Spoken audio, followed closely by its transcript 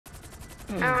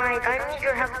And like, I need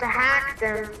your help to hack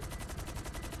them.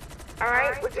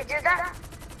 Alright, would you do that?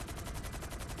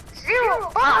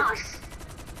 $0!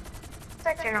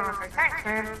 Such an offer. Thanks,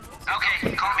 man.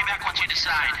 Okay, call me back once you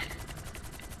decide.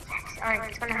 Alright,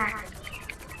 it's gonna happen.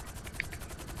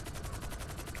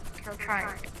 He'll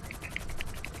try it.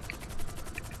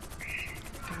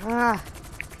 Ah.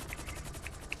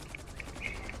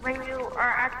 When you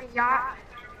are at the yacht,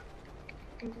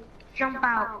 jump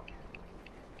out.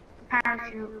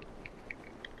 Parachute.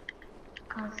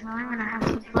 Cause I'm gonna have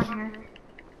some fun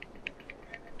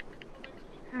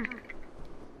here.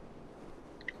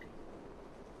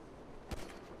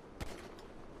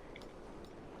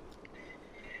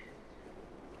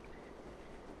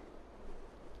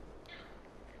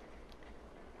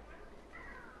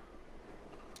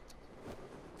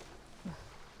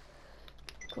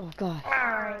 Oh God.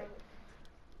 Alright.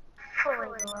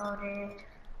 Fully loaded.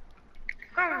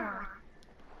 Come on.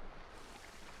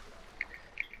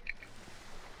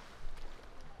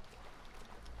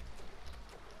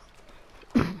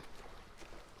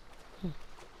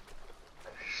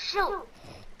 Shoot!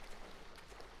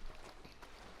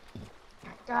 I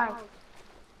died.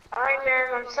 Alright, man,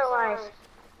 I'm still alive.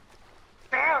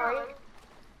 Barely.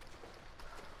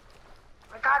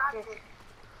 I got this.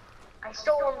 I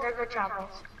stole one of their good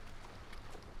choppers.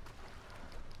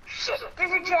 Shit,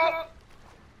 there's a jet!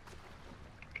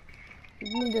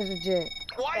 There's a jet.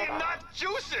 Why are you not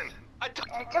juicing? I took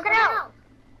it out!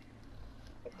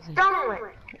 It's done with.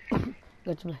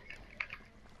 Got you.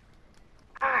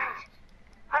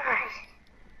 Alright.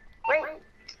 Wait.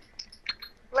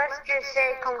 Let's just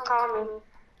say come call me.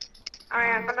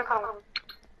 Alright, I'm gonna call him.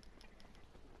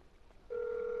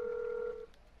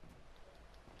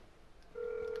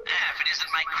 If it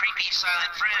isn't my creepy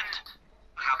silent friend,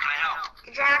 how can I help?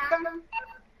 Did you hack them?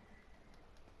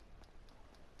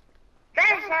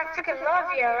 Thanks, I freaking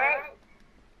love you, alright?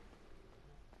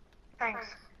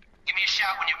 Thanks. Give me a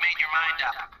shout when you've made your mind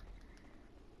up.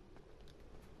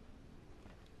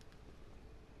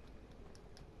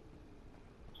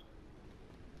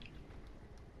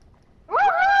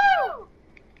 Woohoo!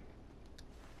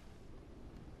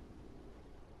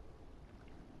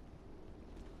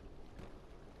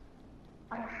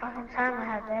 What a fucking time I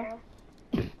had there.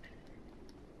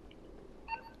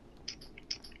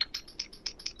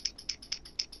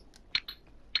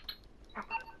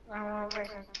 Wrong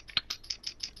person.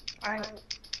 Alright.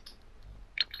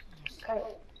 Okay.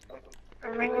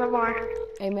 Ring Lamar.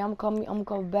 Hey man, I'm gonna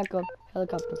call backup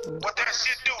helicopter for you. What that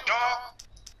shit do, dog?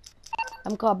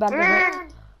 I'm gonna call backup.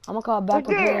 I'm gonna call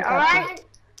backup helicopter. Alright?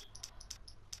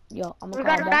 Yo, I'm We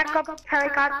gonna got call a backup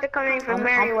helicopter coming from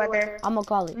Merriweather. I'm gonna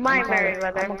call it. My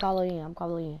Merriweather. I'm gonna call it in. I'm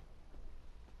calling in.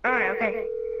 Alright, okay.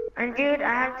 And dude,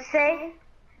 I have to say,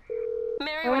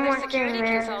 Merriweather Security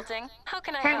Consulting. How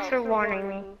can I thanks for help? warning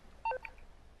me.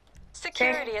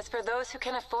 Security is for those who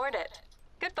can afford it.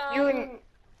 Goodbye. You and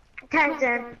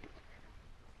Tenzin,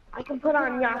 I can put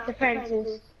on yacht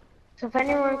defenses. So if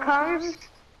anyone comes,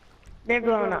 they're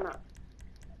blown up.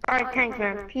 Alright, thanks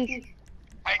man. Peace.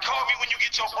 Hey, call me when you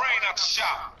get your brain out the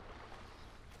shop.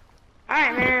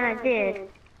 Alright man, I did.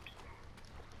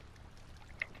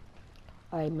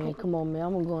 Alright man, come on man.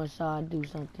 I'm gonna go inside and do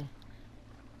something.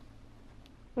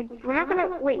 We're not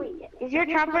gonna, wait, is your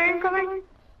chopper incoming?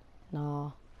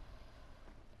 No.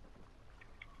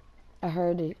 I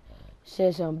heard it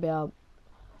said something about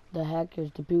the hackers,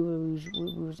 the people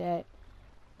we was at.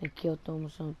 They killed them or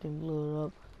something, blew it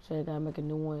up. So they gotta make a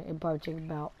new one. It probably take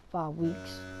about 5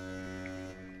 weeks.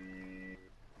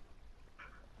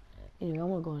 Anyway, I'm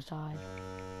gonna go inside.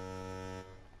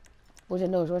 What's that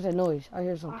noise? What's that noise? I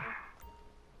hear something.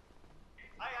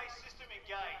 AI system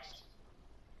engaged.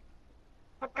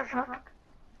 What the fuck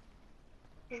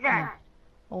is that?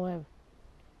 Oh, hey.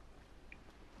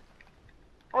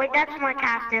 Oh, wait, that's my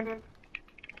captain.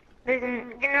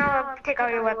 Listen, you know, take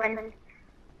out your weapon.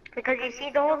 Because you see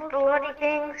those bloody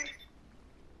things?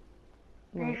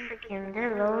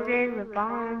 They're loaded with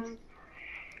bombs.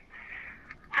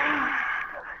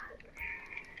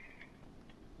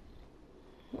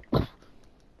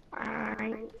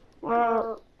 Alright,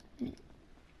 well...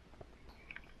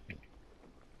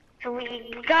 So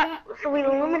we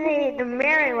eliminated the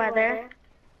Merriweather.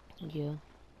 Yeah.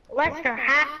 Lester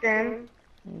hacked them.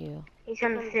 Yeah. He's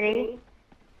in the city.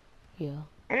 Yeah.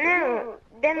 And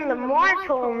then Lamar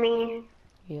told me.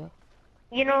 Yeah.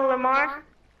 You know Lamar?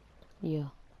 Yeah.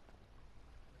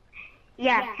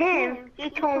 Yeah, him.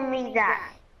 He told me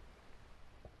that.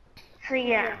 So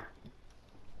yeah.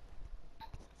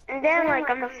 And then like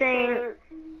I'm saying,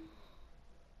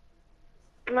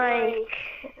 like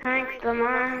thanks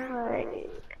Lamar. Like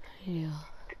Yeah.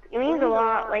 It means a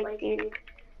lot, like, dude.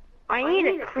 I need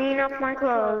to clean up my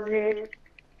clothes, dude.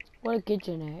 Where the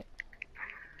kitchen at?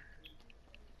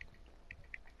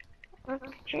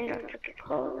 Let's change up your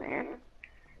clothes, man.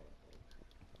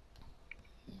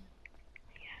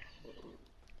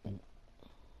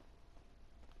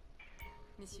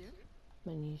 Monsieur? I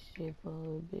need to sit for a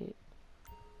little bit.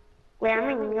 Wait,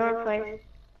 I'm in your place.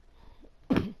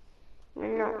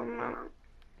 No, I'm not.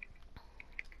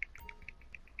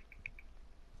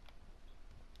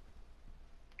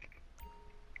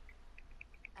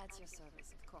 At your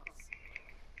service, of course.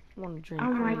 I want to drink.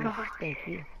 Oh my please. God. Thank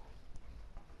you.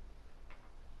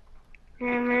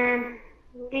 Hey, man.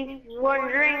 Need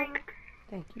one drink.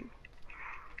 Thank you.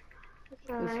 It's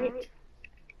alright.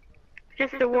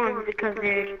 Just the one, because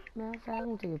they're... Matter of fact,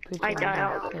 I'm gonna take a picture I of die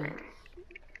that all the thing. time.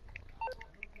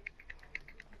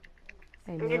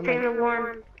 Hey I'm man, just taking the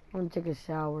one. I'm gonna take a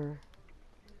shower.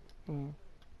 And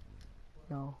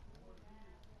no.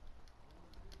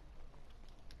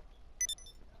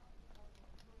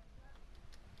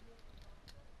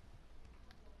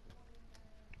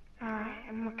 Alright,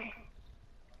 I'm okay.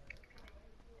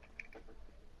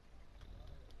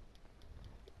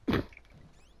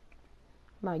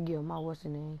 Might give my what's the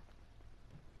name?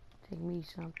 Take me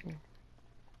something.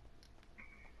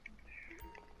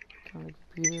 On the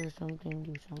computer or something,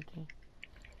 do something.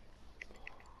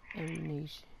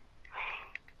 Ammunition.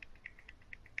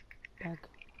 Back.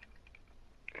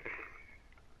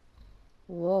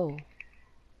 Whoa.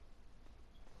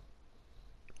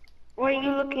 What are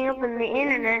you looking up on the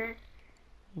internet,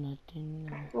 Nothing,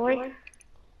 no. boy?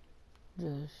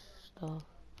 Just stuff.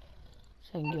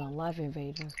 So I can get on Life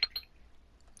Invader.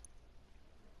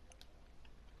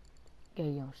 Get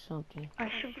you on something. I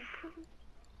should...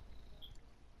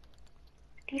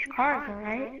 These cars,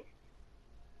 alright?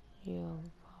 Yeah.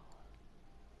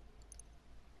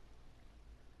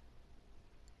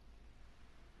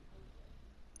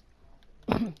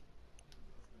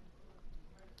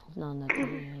 It's not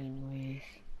nothing anyways.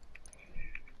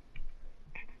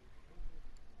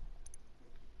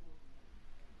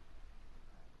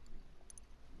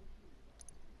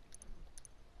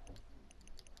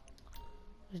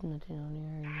 There's nothing on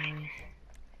there anyways.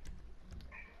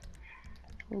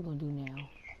 What we gonna do now?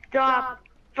 Stop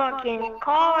fucking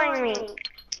calling me.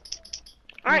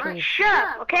 Alright, shut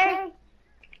up, okay?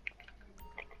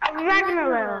 I'll be back in a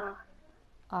little.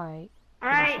 Alright.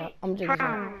 Alright? I'm taking a shower.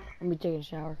 Promise. I'm gonna take a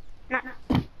shower.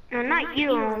 No, not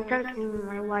you. I'm talking to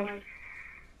my wife.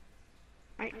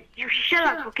 Alright, you shut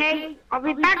up, okay? I'll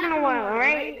be back in a while,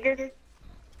 alright? There's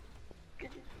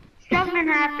stuff been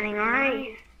happening,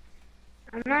 alright?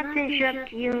 I'm not saying shut up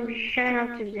to you, I'm just shutting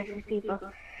up to different people.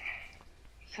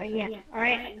 So yeah,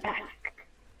 alright, I'm back.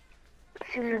 As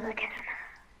soon as I can.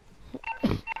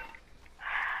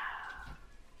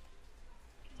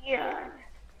 Yeah.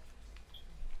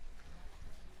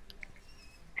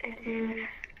 Dude.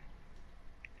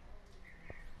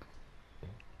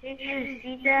 Did you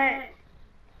see that?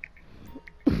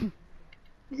 It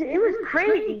was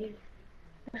crazy.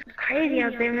 It was crazy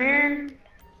out there, man.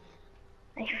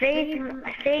 I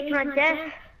faked my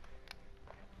death.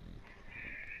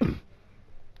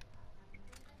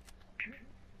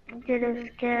 It was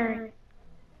scary.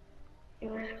 It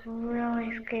was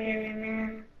really scary,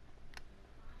 man.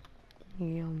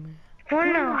 Yeah, man. You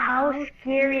wanna know how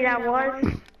scary that was?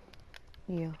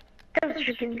 Yeah. That was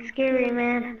freaking scary,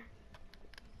 man.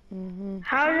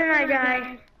 How did I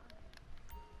die?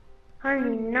 I do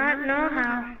not know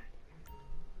how.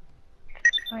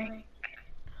 Like,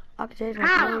 I can change my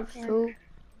how? clothes too.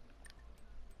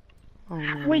 Oh,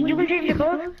 no. Wait, you can change your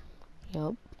clothes?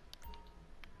 Yup.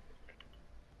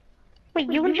 Wait,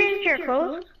 you can change your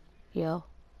clothes? Yeah.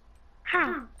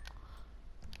 How?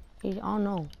 I don't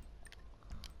know.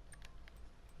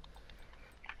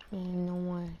 Ain't no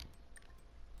way.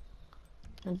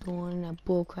 I'm doing that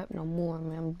bullcrap no more,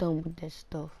 man. I'm done with that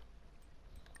stuff.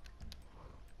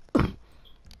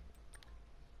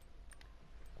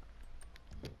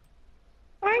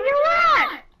 Where you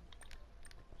at?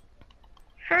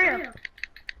 For real.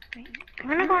 Wait, I'm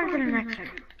gonna go into the next one.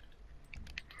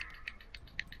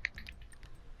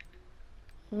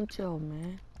 What's up,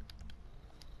 man?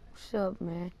 What's up,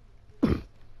 man?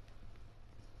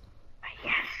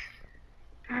 Yes.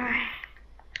 Alright.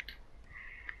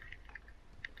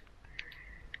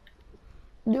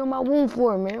 You in my room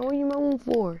for, man? What you in my room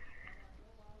for?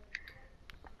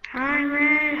 Hi,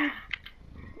 man.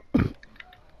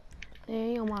 Yeah,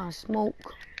 you don't mind smoke.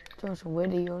 Turn some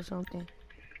video or something.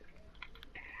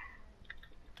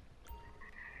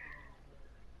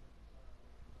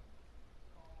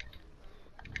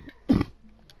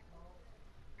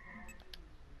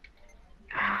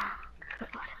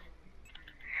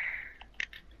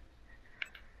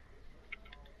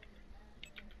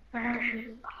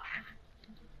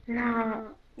 No,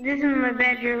 this is my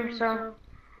bedroom, so.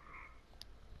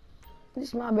 This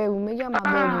is my bedroom, man. Get my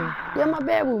bedroom. Get my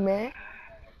bedroom, man.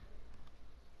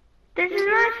 This is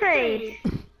my face.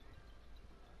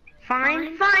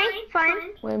 Fine.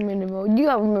 Wait a minute, bro. You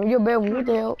gotta remember your bedroom. What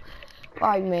the hell?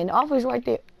 Alright, man. The office right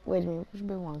there. Wait a minute. What's the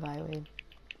big one guy? Wait.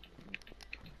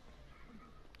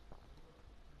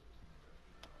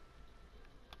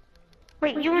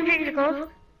 Wait, you want to change your clothes?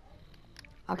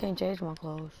 I can't change my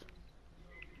clothes.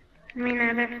 Me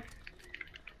neither.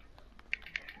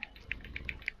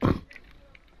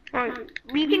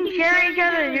 We can share each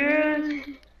other's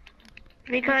rooms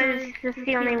because it's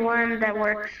the only one that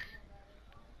works.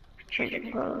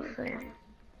 Changing clothes, so yeah.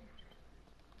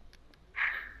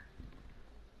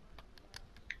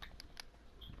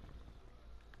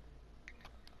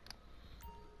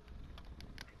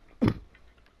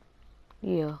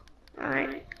 Yeah.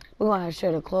 Alright. We're gonna have to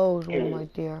share the clothes room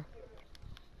right there.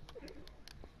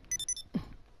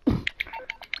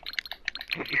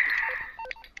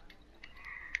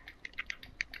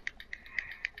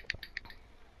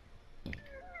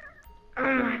 Oh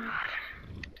my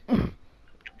god.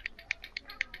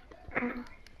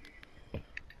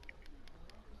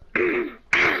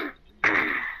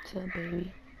 What's up,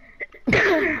 baby?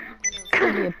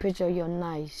 Give me a picture of your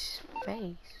nice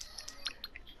face.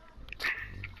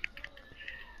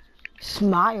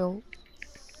 Smile.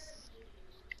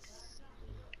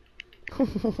 Come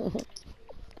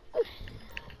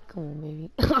on, baby.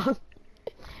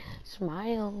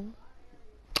 Smile.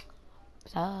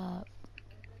 What's up?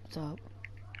 What's up?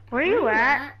 Where you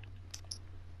at?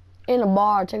 In the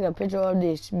bar, taking a picture of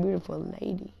this beautiful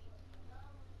lady.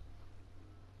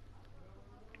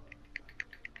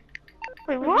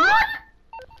 Wait, what?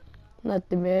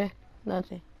 Nothing, man.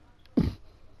 Nothing.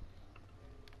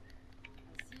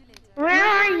 Where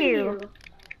are you?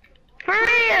 For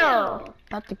real?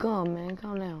 About to come, man.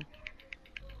 Calm down.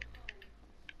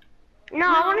 No,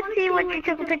 I want to see what you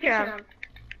took a picture of.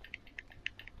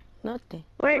 Nothing.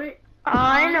 Wait. Oh,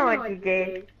 I know what you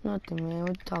did. Nothing, man. What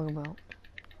you talking about?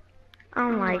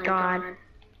 Oh my god.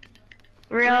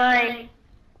 Really?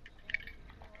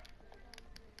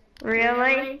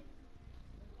 Really?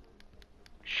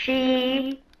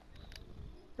 She?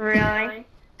 Really?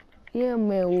 Yeah,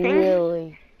 man.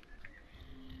 Really.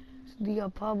 Do you got a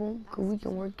problem? Cause we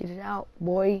can work it out,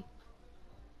 boy.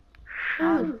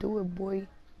 I'll do it, boy.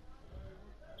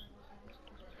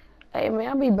 Hey, man,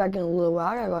 I'll be back in a little while.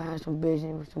 I gotta go have some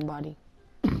business with somebody.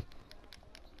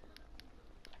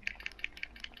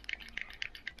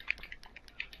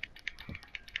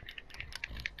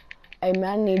 Hey, man,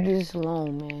 I need this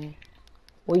alone, man.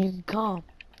 Well, you can come.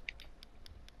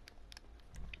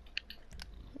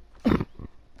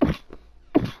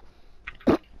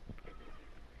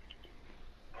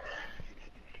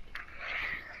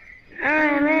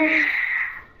 Alright, man.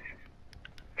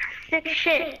 Sick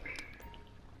shit.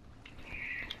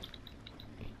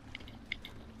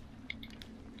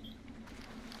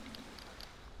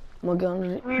 We're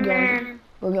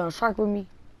gonna shark with me.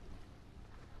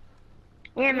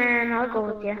 Yeah, man, I'll go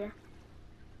with you.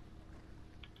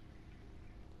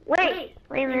 Wait,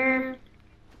 man.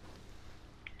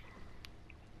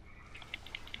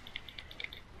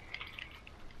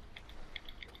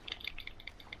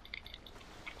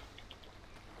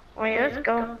 Wait, let's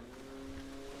go.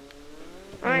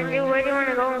 Alright, dude, where do you want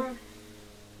to go?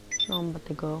 No, I'm about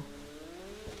to go.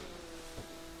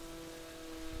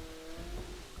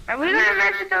 Are we gonna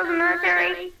mess with those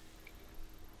military?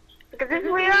 Because if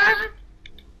we are...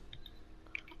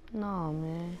 No,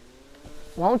 man.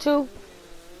 Won't you?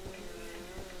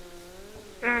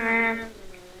 No, man.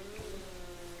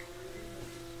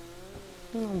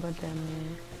 I don't know about that,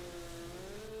 man.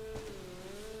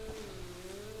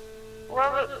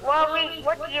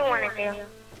 What do you want to do?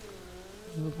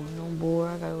 I'm going on board.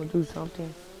 I gotta go do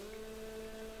something.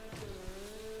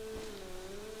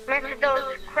 Mess with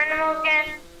those criminals again?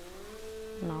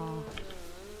 No.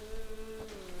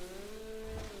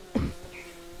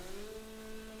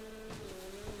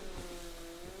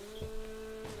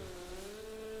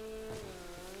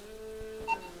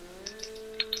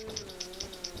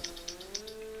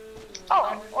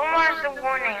 Oh, one more is the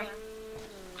warning.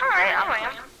 Alright.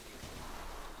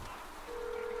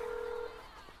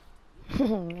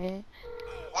 Man.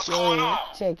 What's going on?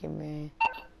 Check it, man.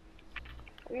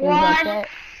 What? About that?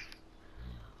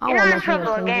 I You're want not in to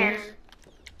trouble again.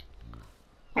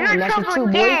 I want to mess with you,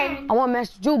 boy. I want to mess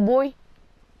with you, boy.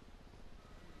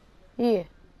 Yeah.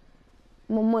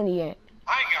 Where my money at?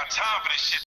 I ain't got time for this shit.